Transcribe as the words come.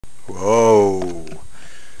Whoa.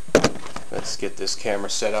 Let's get this camera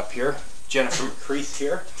set up here. Jennifer McCreath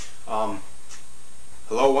here.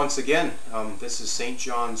 Hello once again. This is St.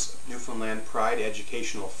 John's Newfoundland Pride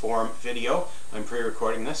Educational Forum video. I'm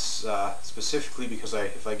pre-recording this specifically because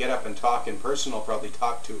if I get up and talk in person, I'll probably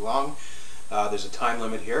talk too long. There's a time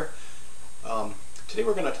limit here. Today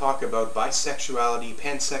we're going to talk about bisexuality,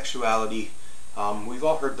 pansexuality. We've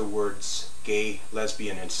all heard the words gay,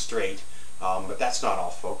 lesbian, and straight, but that's not all,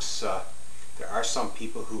 folks. There are some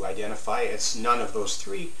people who identify as none of those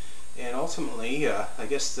three, and ultimately, I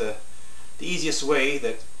guess the easiest way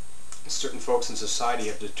that certain folks in society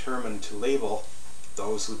have determined to label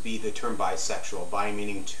those would be the term bisexual, bi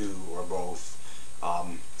meaning two or both.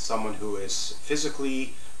 Someone who is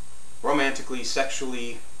physically, romantically,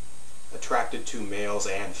 sexually attracted to males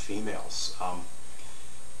and females.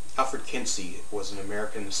 Alfred Kinsey was an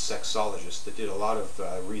American sexologist that did a lot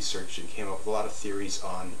of research and came up with a lot of theories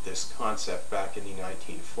on this concept back in the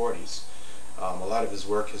 1940s. A lot of his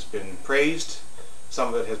work has been praised,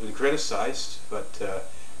 some of it has been criticized, but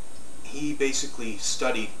he basically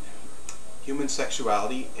studied human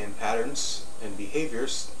sexuality and patterns and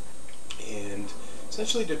behaviors and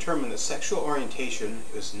essentially determined that sexual orientation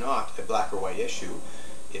is not a black or white issue.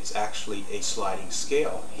 It's actually a sliding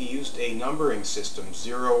scale. He used a numbering system,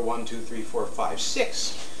 0, 1, 2, 3, 4, 5,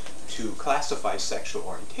 6, to classify sexual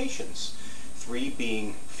orientations. 3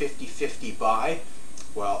 being 50-50 bi,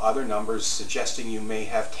 while other numbers suggesting you may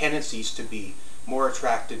have tendencies to be more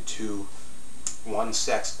attracted to one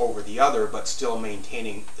sex over the other, but still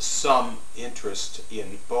maintaining some interest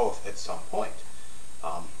in both at some point.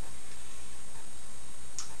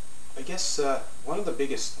 I guess one of the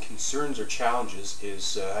biggest concerns or challenges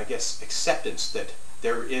is, I guess, acceptance that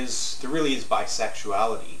there really is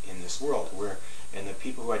bisexuality in this world, and the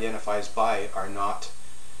people who identify as bi are not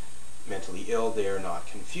mentally ill, they are not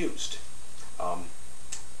confused.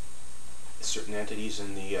 Certain entities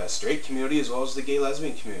in the straight community as well as the gay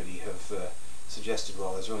lesbian community have suggested,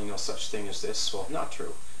 well, there's really no such thing as this. Well, not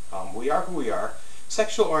true. We are who we are.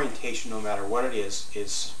 Sexual orientation, no matter what it is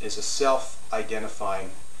a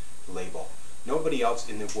self-identifying label. Nobody else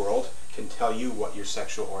in the world can tell you what your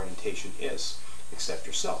sexual orientation is, except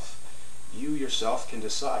yourself. You yourself can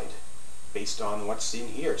decide based on what's in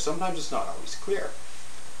here. Sometimes it's not always clear.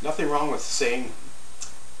 Nothing wrong with saying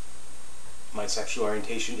my sexual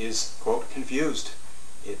orientation is, quote, confused.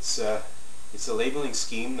 It's a labeling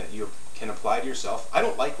scheme that you can apply to yourself. I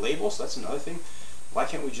don't like labels, that's another thing. Why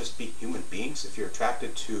can't we just be human beings? If you're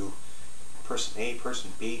attracted to person A,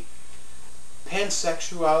 person B.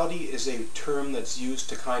 Pansexuality is a term that's used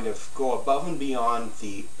to kind of go above and beyond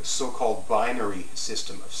the so-called binary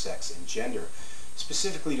system of sex and gender,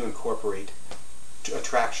 specifically to incorporate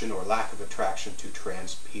attraction or lack of attraction to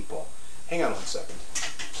trans people. Hang on one second.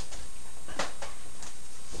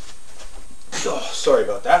 Oh, sorry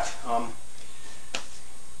about that.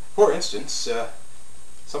 For instance,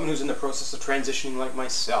 someone who's in the process of transitioning like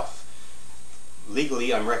myself.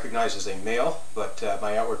 Legally, I'm recognized as a male, but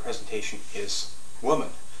my outward presentation is woman.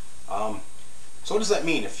 So what does that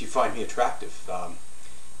mean if you find me attractive?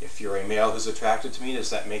 If you're a male who's attracted to me, does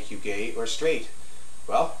that make you gay or straight?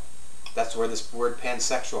 Well, that's where this word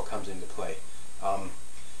pansexual comes into play.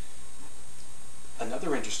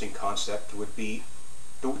 Another interesting concept would be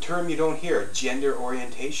the term you don't hear, gender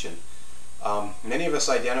orientation. Many of us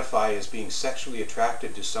identify as being sexually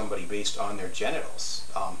attracted to somebody based on their genitals.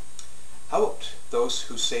 How about those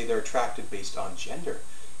who say they're attracted based on gender?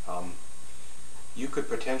 You could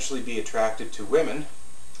potentially be attracted to women,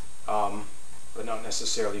 but not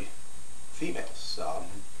necessarily females.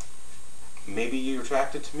 Maybe you're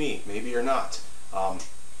attracted to me, maybe you're not.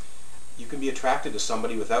 You can be attracted to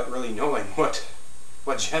somebody without really knowing what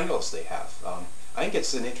genitals they have. I think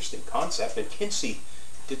it's an interesting concept, and Kinsey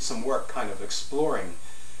did some work kind of exploring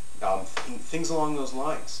things along those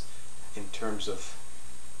lines in terms of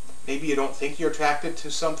maybe you don't think you're attracted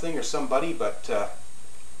to something or somebody, but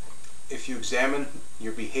if you examine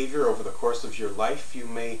your behavior over the course of your life, you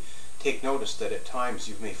may take notice that at times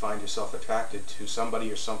you may find yourself attracted to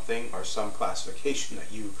somebody or something or some classification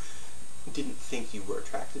that you didn't think you were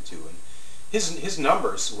attracted to. And his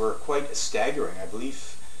numbers were quite staggering. I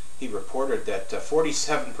believe he reported that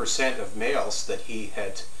 47% of males that he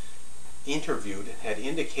had interviewed had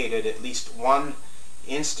indicated at least one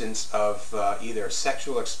instance of either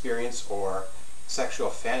sexual experience or sexual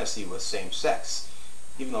fantasy with same sex,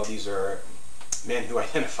 even though these are men who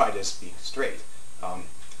identified as being straight.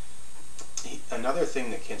 Another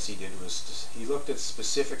thing that Kinsey did was he looked at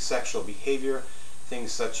specific sexual behavior,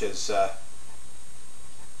 things such as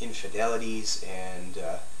infidelities and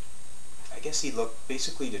I guess he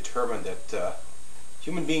basically determined that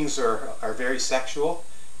human beings are very sexual,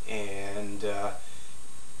 and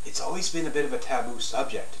it's always been a bit of a taboo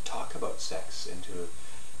subject to talk about sex and to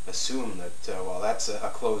assume that, well, that's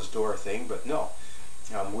a closed door thing, but no.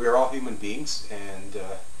 We're all human beings, and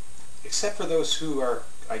except for those who are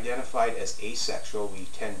identified as asexual, we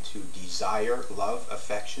tend to desire love,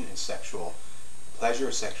 affection, and sexual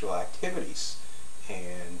pleasure, sexual activities.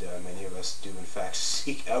 And many of us do in fact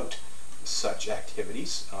seek out such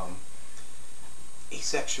activities.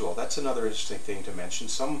 Asexual, that's another interesting thing to mention.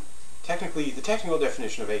 Technically, the technical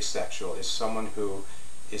definition of asexual is someone who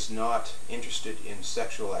is not interested in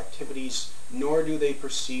sexual activities, nor do they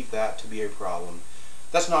perceive that to be a problem.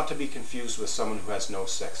 That's not to be confused with someone who has no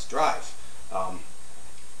sex drive.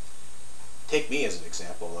 Take me as an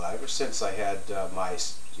example. Ever since I had my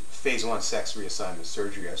phase 1 sex reassignment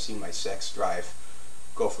surgery, I've seen my sex drive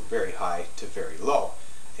go from very high to very low.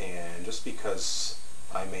 And just because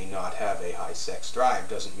I may not have a high sex drive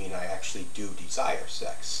doesn't mean I actually do desire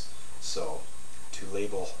sex. So to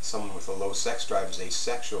label someone with a low sex drive as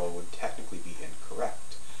asexual would technically be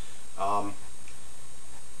incorrect.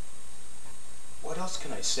 What else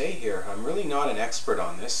can I say here? I'm really not an expert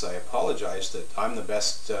on this. I apologize that I'm the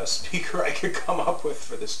best speaker I could come up with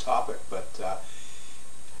for this topic, but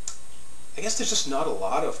I guess there's just not a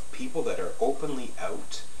lot of people that are openly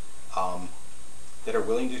out, that are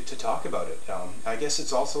willing to talk about it. I guess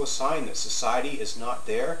it's also a sign that society is not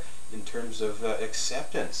there in terms of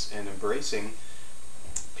acceptance and embracing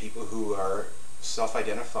people who are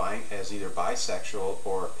self-identifying as either bisexual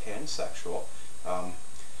or pansexual.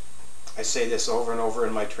 I say this over and over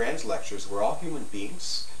in my trans lectures. We're all human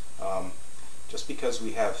beings. Just because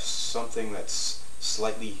we have something that's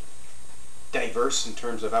slightly diverse in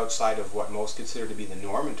terms of outside of what most consider to be the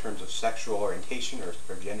norm in terms of sexual orientation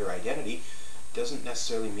or gender identity doesn't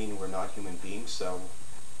necessarily mean we're not human beings. So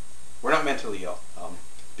we're not mentally ill.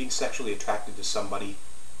 Being sexually attracted to somebody,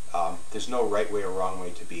 there's no right way or wrong way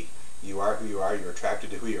to be. You are who you are. You're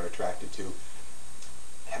attracted to who you're attracted to.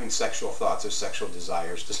 Having sexual thoughts or sexual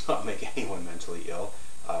desires does not make anyone mentally ill.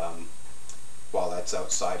 While that's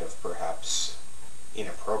outside of perhaps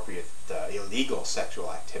inappropriate, illegal sexual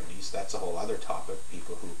activities, that's a whole other topic.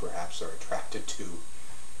 People who perhaps are attracted to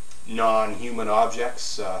non-human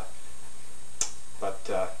objects. But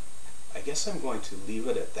I guess I'm going to leave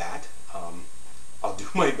it at that. I'll do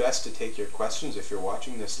my best to take your questions if you're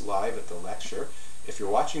watching this live at the lecture. If you're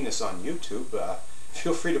watching this on YouTube,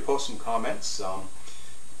 feel free to post some comments.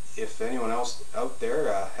 If anyone else out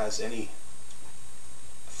there has any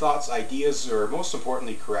thoughts, ideas, or most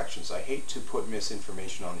importantly corrections. I hate to put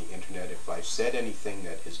misinformation on the internet. If I've said anything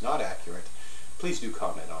that is not accurate, please do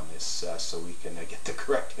comment on this so we can get the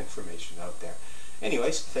correct information out there.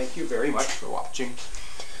 Anyways, thank you very much for watching,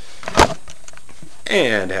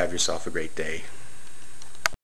 and have yourself a great day.